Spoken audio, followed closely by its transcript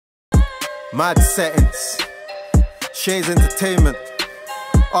Mad settings, Shay's Entertainment,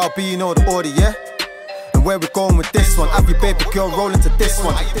 RB, you know the order, yeah? And where we going with this one? Have your baby girl rolling to this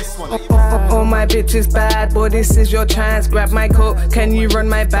one. Oh, my bitch is bad, boy, this is your chance. Grab my coat, can you run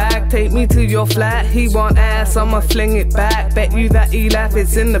my bag? Take me to your flat, he want ass, I'ma fling it back. Bet you that he laugh,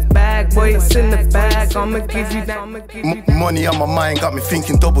 it's in the bag, boy, it's in the bag. I'ma give you that. Money on my mind, got me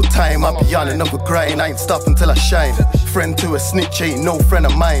thinking double time. I be on another grind, I ain't stopping till I shine. Friend to a snitch, ain't no friend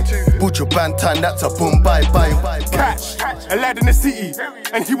of mine. Buju Banton, that's a boom, bye bye. Catch a lad in the city,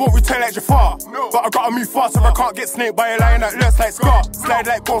 and he won't return like Jafar. But I gotta move fast if I can't get snaked by a lion that lurks like Scar. Slide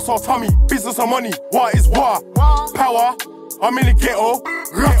like Ghost or Tommy, business or money, what is war? Power, I'm in the ghetto.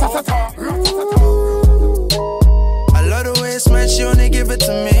 I love the way it smells, she only give it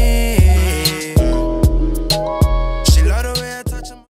to me.